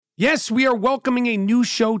Yes, we are welcoming a new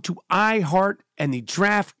show to iHeart and the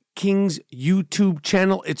DraftKings YouTube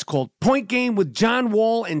channel. It's called Point Game with John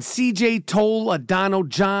Wall and CJ Toledano.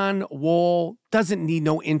 John Wall doesn't need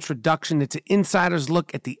no introduction. It's an insider's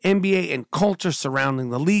look at the NBA and culture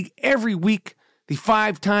surrounding the league. Every week, the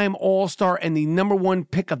five-time All-Star and the number one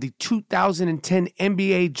pick of the 2010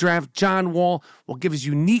 NBA Draft, John Wall, will give his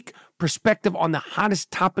unique perspective on the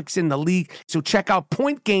hottest topics in the league. So check out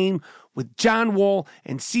Point Game with John Wall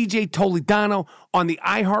and CJ Toledano on the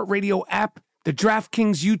iHeartRadio app, the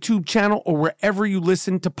DraftKings YouTube channel, or wherever you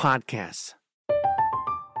listen to podcasts.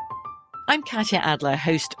 I'm Katya Adler,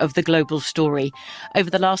 host of The Global Story. Over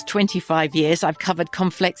the last 25 years, I've covered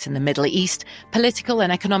conflicts in the Middle East, political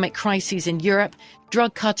and economic crises in Europe,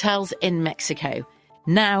 drug cartels in Mexico.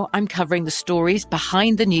 Now I'm covering the stories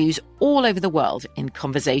behind the news all over the world in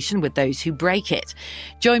conversation with those who break it.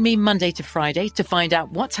 Join me Monday to Friday to find out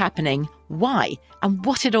what's happening, why, and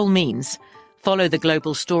what it all means. Follow The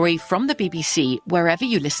Global Story from the BBC wherever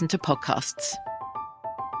you listen to podcasts.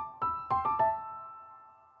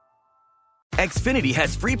 Xfinity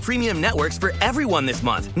has free premium networks for everyone this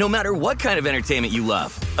month, no matter what kind of entertainment you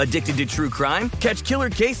love. Addicted to true crime? Catch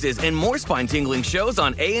killer cases and more spine-tingling shows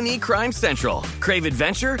on A&E Crime Central. Crave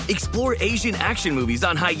adventure? Explore Asian action movies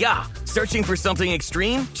on Hi-YAH. Searching for something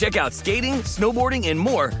extreme? Check out skating, snowboarding, and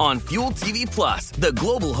more on Fuel TV Plus, the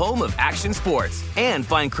global home of action sports. And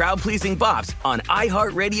find crowd-pleasing bops on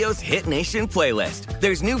iHeartRadio's Hit Nation playlist.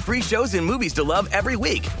 There's new free shows and movies to love every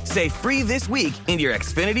week. Say free this week in your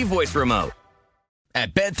Xfinity voice remote.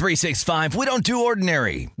 At Bet365, we don't do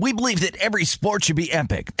ordinary. We believe that every sport should be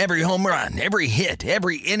epic. Every home run, every hit,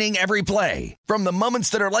 every inning, every play. From the moments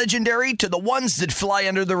that are legendary to the ones that fly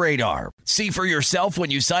under the radar. See for yourself when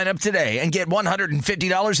you sign up today and get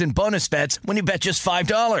 $150 in bonus bets when you bet just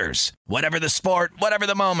 $5. Whatever the sport, whatever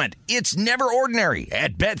the moment, it's never ordinary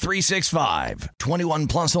at Bet365. 21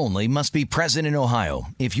 plus only. Must be present in Ohio.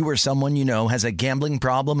 If you or someone you know has a gambling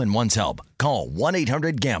problem and wants help, call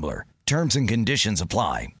 1-800-GAMBLER. Terms and conditions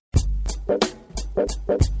apply.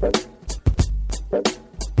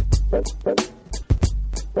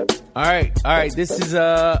 All right. This is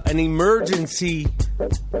an emergency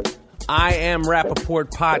I Am Rappaport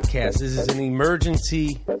podcast. This is an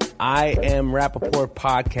emergency I Am Rappaport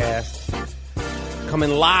podcast coming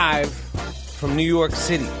live from New York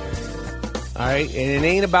City. All right, and it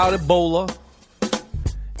ain't about Ebola.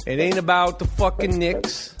 It ain't about the fucking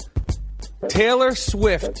Knicks. Taylor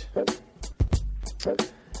Swift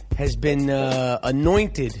has been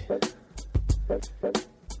anointed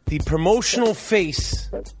the promotional face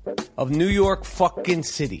of New York fucking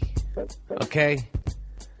City. Okay?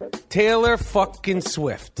 Taylor fucking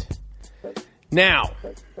Swift. Now,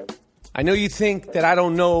 I know you think that I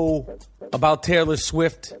don't know about Taylor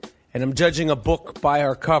Swift and I'm judging a book by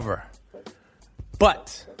her cover.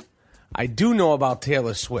 But I do know about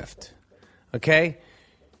Taylor Swift. Okay?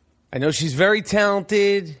 I know she's very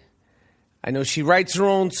talented. I know she writes her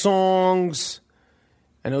own songs.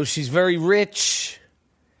 I know she's very rich.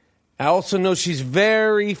 I also know she's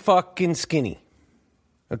very fucking skinny.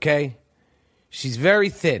 Okay? She's very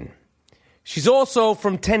thin. She's also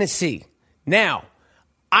from Tennessee. Now,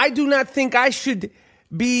 I do not think I should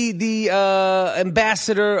be the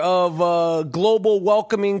ambassador of global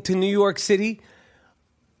welcoming to New York City.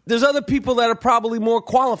 There's other people that are probably more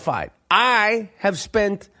qualified. I have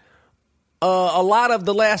spent a lot of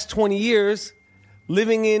the last 20 years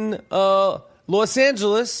living in Los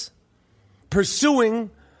Angeles, pursuing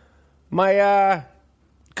my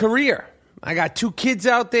career. I got 2 kids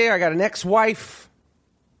out there. I got an ex-wife.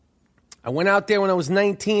 I went out there when I was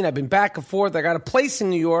 19. I've been back and forth. I got a place in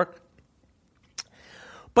New York.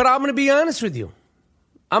 But I'm going to be honest with you.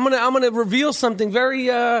 I'm going to reveal something very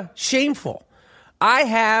shameful. I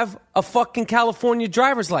have a fucking California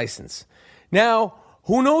driver's license. Now,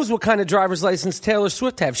 who knows what kind of driver's license Taylor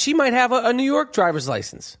Swift have? She might have a New York driver's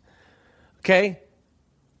license. Okay?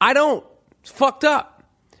 I don't. It's fucked up.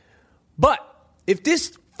 But if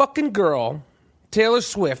this fucking girl, Taylor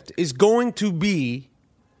Swift, is going to be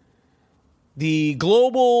the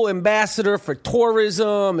global ambassador for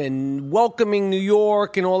tourism and welcoming New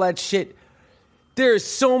York and all that shit, there is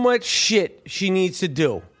so much shit she needs to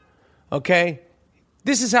do. Okay?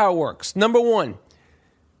 This is how it works. Number one,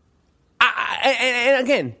 and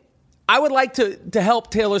again, I would like to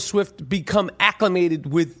help Taylor Swift become acclimated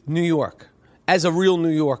with New York as a real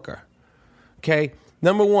New Yorker. Okay?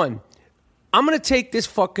 Number one, I'm going to take this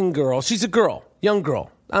fucking girl. She's a girl, young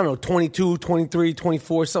girl. I don't know, 22, 23,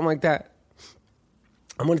 24, something like that.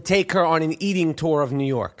 I'm going to take her on an eating tour of New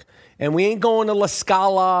York. And we ain't going to La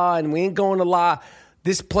Scala and we ain't going to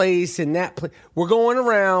this place and that place. We're going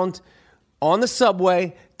around on the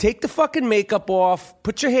subway. Take the fucking makeup off.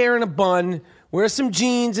 Put your hair in a bun. Wear some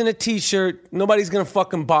jeans and a T-shirt. Nobody's going to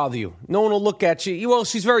fucking bother you. No one will look at you. Well,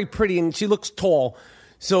 she's very pretty and she looks tall.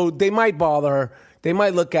 So they might bother her. They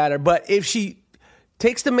might look at her. But if she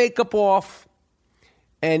takes the makeup off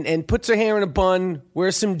and puts her hair in a bun,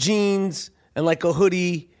 wears some jeans and like a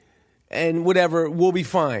hoodie and whatever, we'll be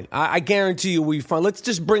fine. I guarantee you we'll be fine. Let's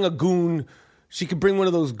just bring a goon. She could bring one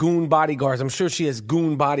of those goon bodyguards. I'm sure she has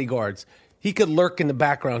goon bodyguards. He could lurk in the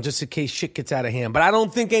background just in case shit gets out of hand. But I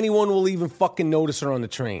don't think anyone will even fucking notice her on the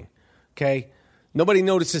train, okay? Nobody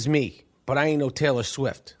notices me, but I ain't no Taylor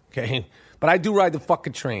Swift, okay? But I do ride the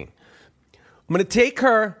fucking train. I'm going to take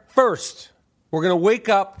her first. We're going to wake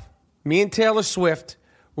up, me and Taylor Swift.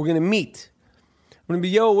 We're going to meet. I'm going to be,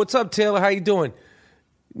 yo, what's up, Taylor? How you doing?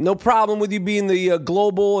 No problem with you being the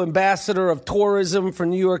global ambassador of tourism for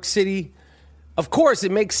New York City. Of course,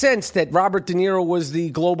 it makes sense that Robert De Niro was the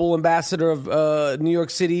global ambassador of New York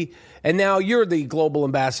City, and now you're the global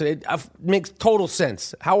ambassador. It makes total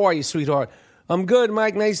sense. How are you, sweetheart? I'm good,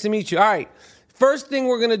 Mike. Nice to meet you. All right. First thing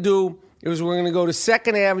we're going to do is we're going to go to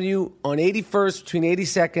 2nd Avenue on 81st between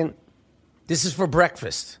 82nd. This is for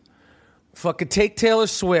breakfast. Fucking take Taylor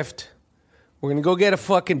Swift. We're going to go get a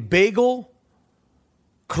fucking bagel,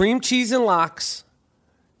 cream cheese and lox,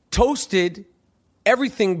 toasted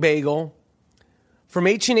everything bagel, from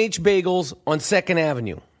H&H Bagels on 2nd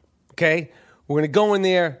Avenue, okay? We're going to go in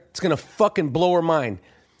there. It's going to fucking blow her mind.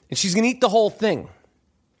 And she's going to eat the whole thing.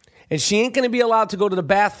 And she ain't going to be allowed to go to the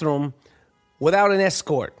bathroom without an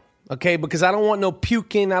escort, okay? Because I don't want no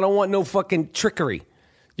puking. I don't want no fucking trickery.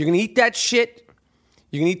 You're going to eat that shit.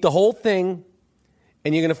 You're going to eat the whole thing.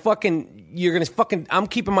 And you're going to fucking, I'm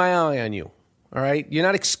keeping my eye on you, all right? You're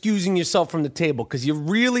not excusing yourself from the table because you're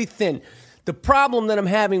really thin. The problem that I'm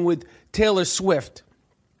having with Taylor Swift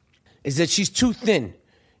is that she's too thin.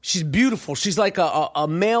 She's beautiful. She's like a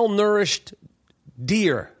malnourished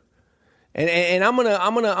deer, and I'm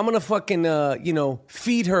gonna fucking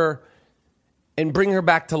feed her and bring her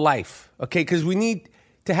back to life. Okay, because we need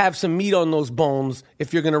to have some meat on those bones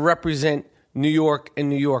if you're gonna represent New York and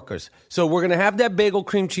New Yorkers. So we're gonna have that bagel,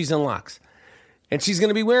 cream cheese, and lox, and she's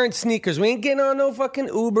gonna be wearing sneakers. We ain't getting on no fucking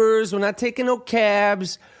Ubers. We're not taking no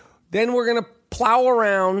cabs. Then we're gonna plow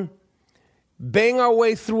around. Bang our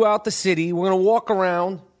way throughout the city. We're going to walk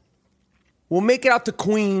around. We'll make it out to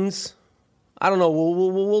Queens. I don't know.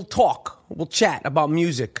 We'll talk. We'll chat about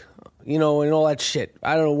music, and all that shit.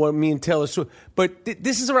 I don't know what me and Taylor Swift. But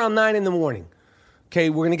this is around 9 in the morning.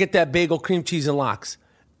 Okay, we're going to get that bagel, cream cheese, and lox.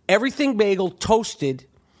 Everything bagel toasted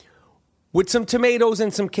with some tomatoes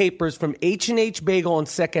and some capers from H&H Bagel on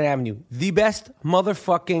 2nd Avenue. The best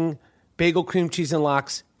motherfucking bagel, cream cheese, and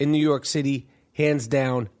lox in New York City. Hands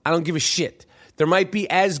down. I don't give a shit. There might be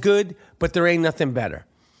as good, but there ain't nothing better.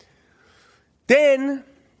 Then,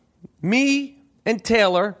 me and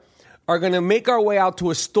Taylor are going to make our way out to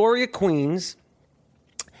Astoria, Queens,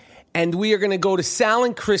 and we are going to go to Sal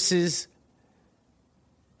and Chris's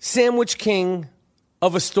Sandwich King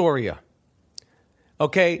of Astoria.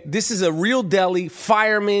 Okay? This is a real deli.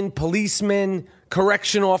 Firemen, policemen,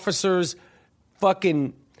 correction officers,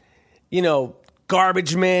 fucking,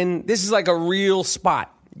 garbage men. This is like a real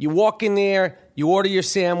spot. You walk in there, you order your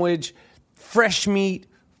sandwich, fresh meat,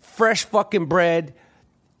 fresh fucking bread.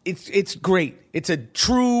 It's great. It's a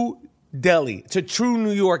true deli. It's a true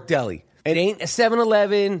New York deli. It ain't a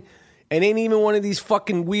 7-Eleven. It ain't even one of these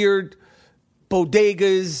fucking weird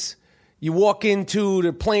bodegas you walk into,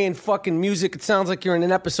 they're playing fucking music. It sounds like you're in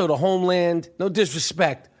an episode of Homeland. No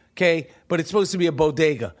disrespect, okay? But it's supposed to be a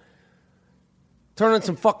bodega. Turn on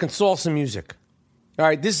some fucking salsa music. All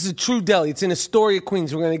right, this is a true deli. It's in Astoria,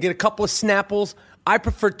 Queens. We're going to get a couple of Snapples. I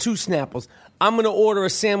prefer 2 Snapples. I'm going to order a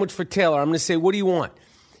sandwich for Taylor. I'm going to say, what do you want?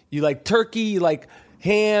 You like turkey? You like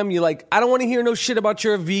ham? I don't want to hear no shit about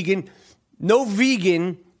you're a vegan. No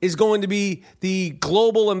vegan is going to be the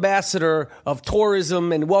global ambassador of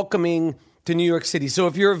tourism and welcoming to New York City. So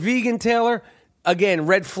if you're a vegan, Taylor, again,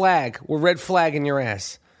 red flag. We're red flagging your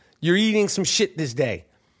ass. You're eating some shit this day.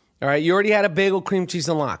 All right, you already had a bagel, cream cheese,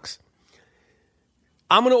 and lox.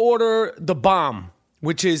 I'm going to order the bomb,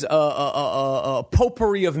 which is a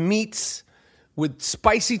potpourri of meats with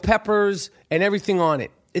spicy peppers and everything on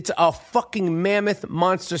it. It's a fucking mammoth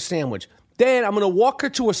monster sandwich. Then I'm going to walk her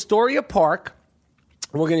to Astoria Park.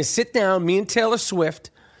 We're going to sit down, me and Taylor Swift.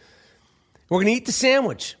 We're going to eat the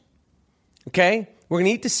sandwich, okay? We're going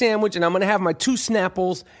to eat the sandwich, and I'm going to have my 2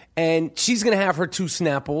 Snapples, and she's going to have her 2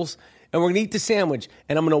 Snapples. And we're going to eat the sandwich.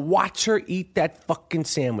 And I'm going to watch her eat that fucking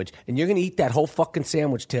sandwich. And you're going to eat that whole fucking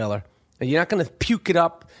sandwich, Taylor. And you're not going to puke it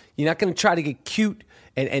up. You're not going to try to get cute.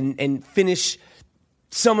 and finish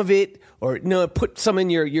some of it, or put some in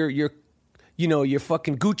your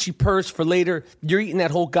fucking Gucci purse for later. You're eating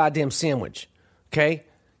that whole goddamn sandwich, okay?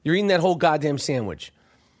 You're eating that whole goddamn sandwich.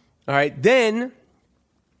 All right, then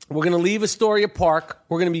we're going to leave Astoria Park.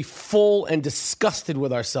 We're going to be full and disgusted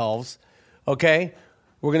with ourselves, okay?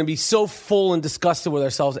 We're going to be so full and disgusted with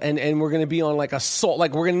ourselves, and we're going to be on like a salt,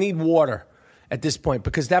 like we're going to need water at this point,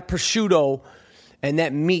 because that prosciutto and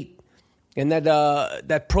that meat and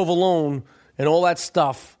that provolone and all that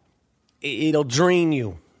stuff, it'll drain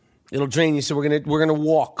you. It'll drain you. So we're gonna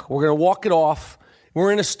walk. We're gonna walk it off.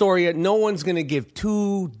 We're in Astoria. No one's gonna give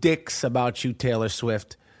two dicks about you, Taylor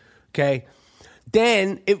Swift. Okay.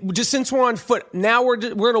 Then just since we're on foot, now we're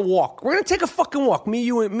gonna walk. We're gonna take a fucking walk.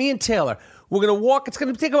 Me and Taylor. We're gonna walk. It's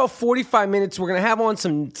gonna take about 45 minutes. We're gonna have on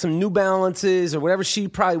some New Balances or whatever. She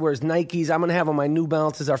probably wears Nikes. I'm gonna have on my New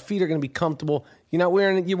Balances. Our feet are gonna be comfortable. You're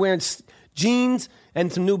wearing jeans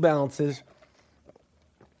and some New Balances.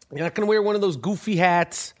 You're not gonna wear one of those goofy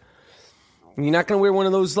hats. You're not going to wear one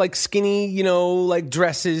of those, like, skinny, like,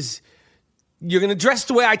 dresses. You're going to dress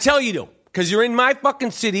the way I tell you to, because you're in my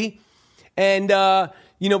fucking city, and,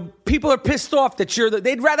 people are pissed off that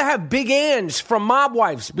they'd rather have Big Ange from Mob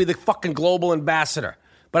Wives be the fucking global ambassador.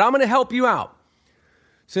 But I'm going to help you out.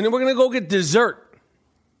 So then we're going to go get dessert.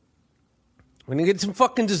 We're going to get some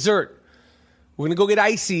fucking dessert. We're going to go get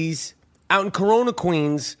ices out in Corona,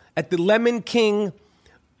 Queens, at the Lemon King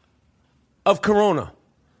of Corona.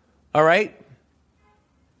 All right?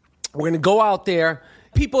 We're going to go out there.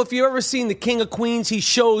 People, if you've ever seen The King of Queens, he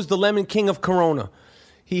shows the Lemon King of Corona.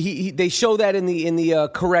 They show that in the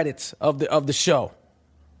credits of the show.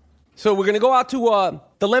 So we're going to go out to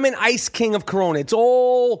the Lemon Ice King of Corona. It's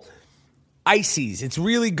all ices. It's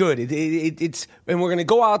really good. And we're going to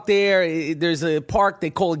go out there. There's a park. They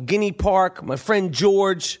call it Guinea Park. My friend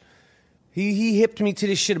George, he hipped me to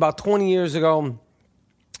this shit about 20 years ago.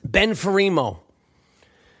 Ben Farimo.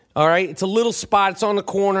 All right, it's a little spot. It's on the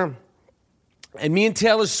corner. And me and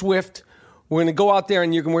Taylor Swift, we're going to go out there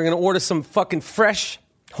and we're going to order some fucking fresh,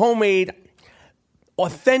 homemade,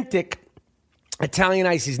 authentic Italian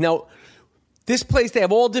ices. Now, this place, they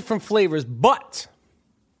have all different flavors, but,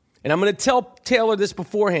 and I'm going to tell Taylor this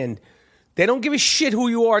beforehand, they don't give a shit who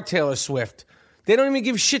you are, Taylor Swift. They don't even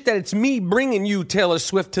give a shit that it's me bringing you, Taylor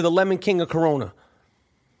Swift, to the Lemon King of Corona.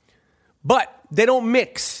 But they don't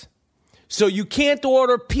mix. So you can't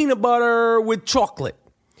order peanut butter with chocolate.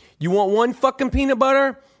 You want one fucking peanut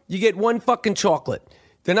butter, you get one fucking chocolate.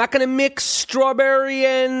 They're not going to mix strawberry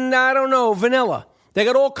and, vanilla. They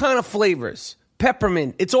got all kind of flavors.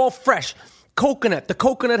 Peppermint, it's all fresh. Coconut, the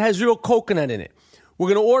coconut has real coconut in it. We're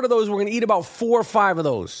going to order those. We're going to eat about 4 or 5 of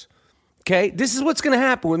those. Okay? This is what's going to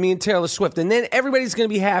happen with me and Taylor Swift. And then everybody's going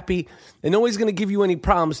to be happy, and nobody's going to give you any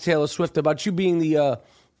problems, Taylor Swift, about you being the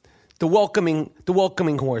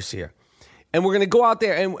welcoming horse here. And we're going to go out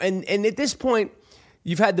there, and at this point,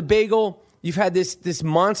 you've had the bagel, you've had this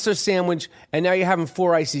monster sandwich, and now you're having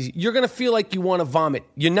 4 ices. You're going to feel like you want to vomit.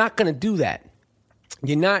 You're not going to do that.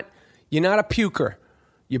 You're not a puker.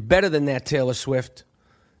 You're better than that, Taylor Swift.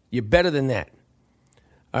 You're better than that.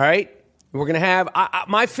 All right? We're going to have,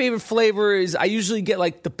 my favorite flavor is, I usually get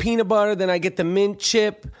like the peanut butter, then I get the mint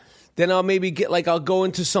chip, then I'll maybe get I'll go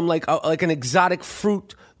into some like an exotic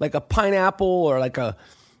fruit, like a pineapple or like a,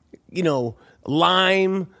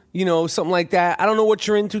 lime, something like that. I don't know what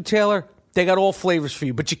you're into, Taylor. They got all flavors for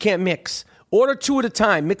you, but you can't mix. Order 2 at a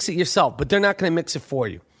time. Mix it yourself, but they're not going to mix it for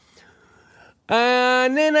you.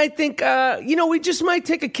 And then I think, we just might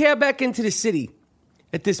take a cab back into the city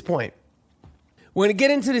at this point. We're going to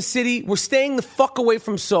get into the city. We're staying the fuck away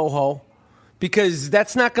from Soho because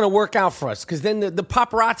that's not going to work out for us, because then the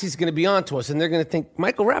paparazzi's going to be onto us, and they're going to think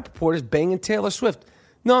Michael Rappaport is banging Taylor Swift.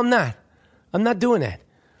 No, I'm not. I'm not doing that.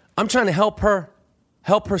 I'm trying to help her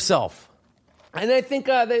help herself. And I think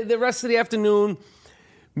the rest of the afternoon,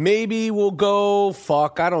 maybe we'll go,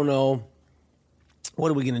 I don't know.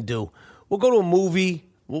 What are we going to do? We'll go to a movie.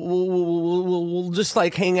 We'll just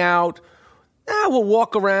hang out. We'll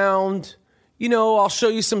walk around. I'll show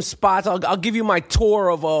you some spots. I'll give you my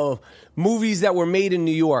tour of movies that were made in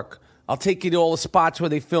New York. I'll take you to all the spots where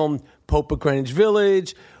they filmed Pope of Greenwich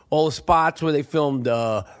Village, all the spots where they filmed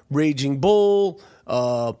Raging Bull,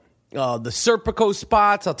 the Serpico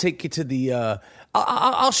spots. I'll take you to the.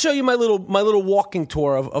 I'll show you my little walking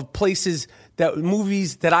tour of places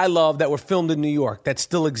movies that I love that were filmed in New York that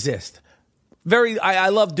still exist. I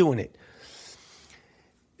love doing it.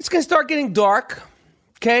 It's gonna start getting dark,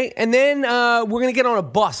 okay, and then we're gonna get on a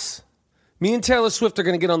bus. Me and Taylor Swift are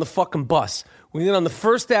gonna get on the fucking bus. We're gonna get on the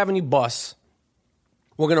First Avenue bus.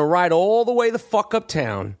 We're gonna ride all the way the fuck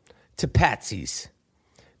uptown to Patsy's.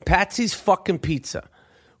 Patsy's fucking Pizza.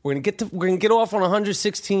 We're gonna get off on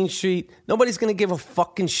 116th Street. Nobody's gonna give a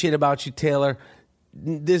fucking shit about you, Taylor.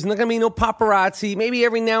 There's not gonna be no paparazzi. Maybe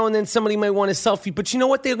every now and then somebody might want a selfie, but you know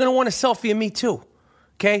what? They're gonna want a selfie of me too.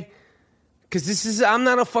 Okay? Because I'm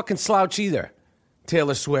not a fucking slouch either,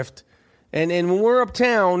 Taylor Swift. And when we're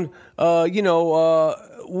uptown, we're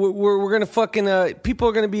gonna fucking people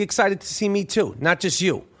are gonna be excited to see me too, not just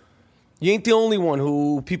you. You ain't the only one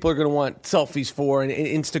who people are gonna want selfies for and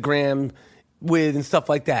Instagram with and stuff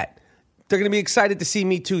like that. They're going to be excited to see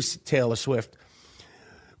me too, Taylor Swift.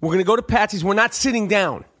 We're going to go to Patsy's. We're not sitting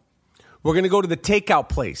down. We're going to go to the takeout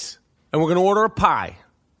place, and we're going to order a pie.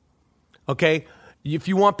 Okay? If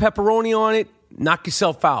you want pepperoni on it, knock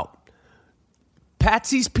yourself out.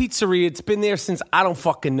 Patsy's Pizzeria, it's been there since I don't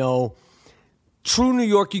fucking know. True New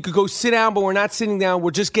York, you could go sit down, but we're not sitting down.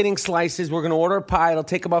 We're just getting slices. We're going to order a pie. It'll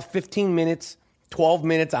take about 15 minutes, 12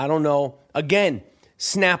 minutes, I don't know. Again,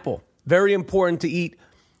 Snapple. Very important to eat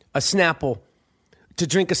a Snapple, to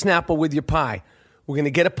drink a Snapple with your pie. We're going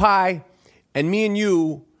to get a pie, and me and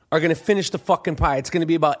you are going to finish the fucking pie. It's going to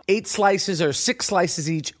be about 8 slices or 6 slices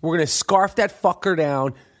each. We're going to scarf that fucker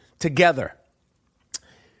down together.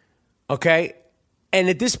 Okay? And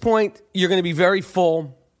at this point, you're going to be very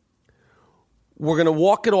full. We're going to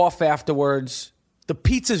walk it off afterwards. The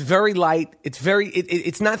pizza's very light.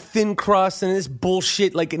 It's not thin crust and this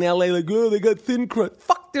bullshit like in LA, like, oh, they got thin crust.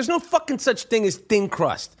 Fuck, there's no fucking such thing as thin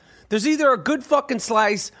crust. There's either a good fucking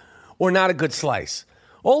slice or not a good slice.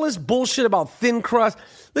 All this bullshit about thin crust.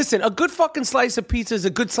 Listen, a good fucking slice of pizza is a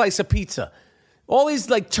good slice of pizza. All these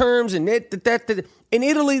like terms and that. In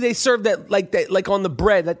Italy, they serve that like on the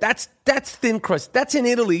bread. That's thin crust. That's in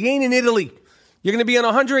Italy. You ain't in Italy. You're going to be on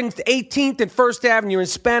 118th and 1st Avenue. You're in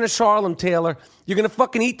Spanish Harlem, Taylor. You're going to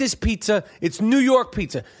fucking eat this pizza. It's New York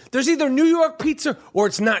pizza. There's either New York pizza or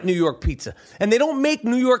it's not New York pizza. And they don't make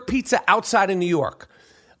New York pizza outside of New York.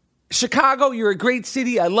 Chicago, you're a great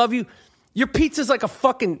city. I love you. Your pizza's like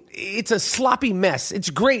it's a sloppy mess. It's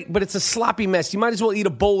great, but it's a sloppy mess. You might as well eat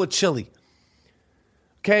a bowl of chili.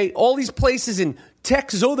 Okay? All these places in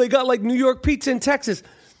Texas, they got like New York pizza in Texas.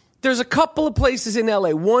 There's a couple of places in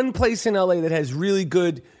LA, one place in LA that has really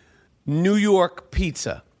good New York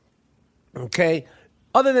pizza. Okay?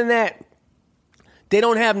 Other than that, they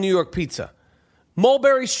don't have New York pizza.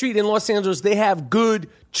 Mulberry Street in Los Angeles, they have good,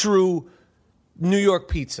 true New York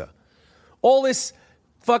pizza. All this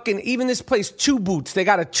fucking, even this place, Two Boots, they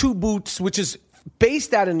got a Two Boots, which is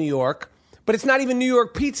based out of New York, but it's not even New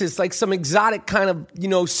York pizza. It's like some exotic kind of,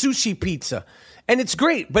 sushi pizza. And it's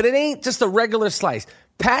great, but it ain't just a regular slice.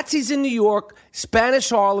 Patsy's in New York, Spanish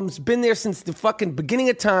Harlem's been there since the fucking beginning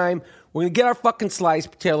of time. We're going to get our fucking slice,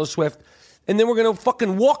 Taylor Swift, and then we're going to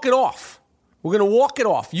fucking walk it off. We're going to walk it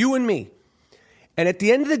off, you and me. And at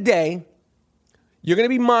the end of the day, you're going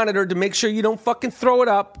to be monitored to make sure you don't fucking throw it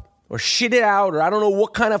up or shit it out, or I don't know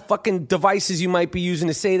what kind of fucking devices you might be using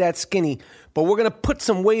to say that skinny, but we're going to put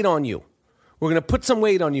some weight on you. We're going to put some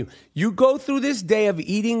weight on you. You go through this day of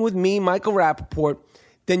eating with me, Michael Rappaport,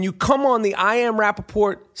 then you come on the I Am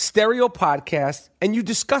Rappaport stereo podcast and you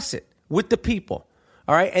discuss it with the people.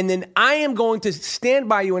 All right? And then I am going to stand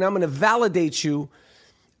by you and I'm going to validate you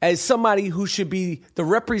as somebody who should be the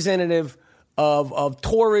representative of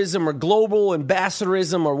tourism or global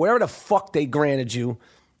ambassadorism or whatever the fuck they granted you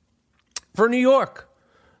for New York.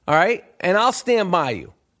 All right? And I'll stand by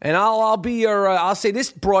you. And I'll be your, I'll say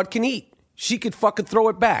this broad can eat. She could fucking throw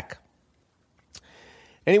it back.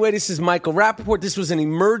 Anyway, this is Michael Rappaport. This was an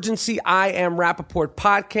emergency I Am Rappaport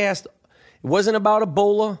podcast. It wasn't about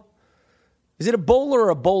Ebola. Is it Ebola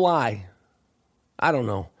or Ebola? I don't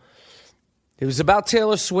know. It was about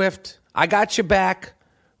Taylor Swift. I got your back.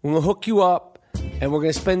 We're going to hook you up, and we're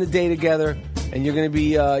going to spend the day together, and you're going to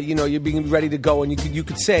be, you're being ready to go, and you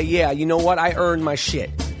could say, yeah, you know what? I earned my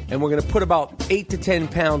shit. And we're going to put about 8 to 10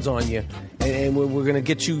 pounds on you, and we're going to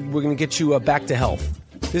get you back to health.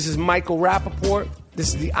 This is Michael Rappaport.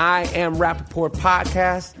 This is the I Am Rappaport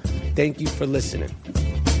podcast. Thank you for listening.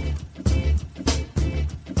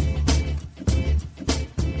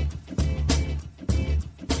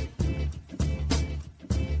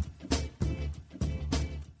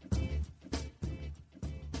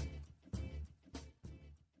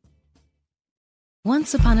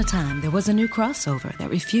 Once upon a time, there was a new crossover that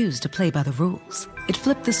refused to play by the rules. It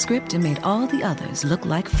flipped the script and made all the others look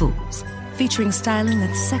like fools. Featuring styling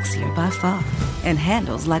that's sexier by far and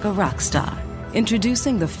handles like a rock star.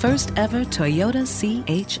 Introducing the first ever Toyota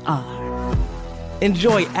CHR.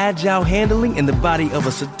 Enjoy agile handling in the body of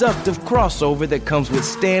a seductive crossover that comes with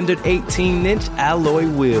standard 18-inch alloy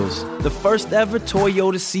wheels. The first ever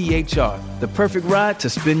Toyota CHR. The perfect ride to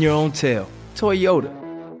spin your own tail. Toyota.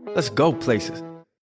 Let's go places.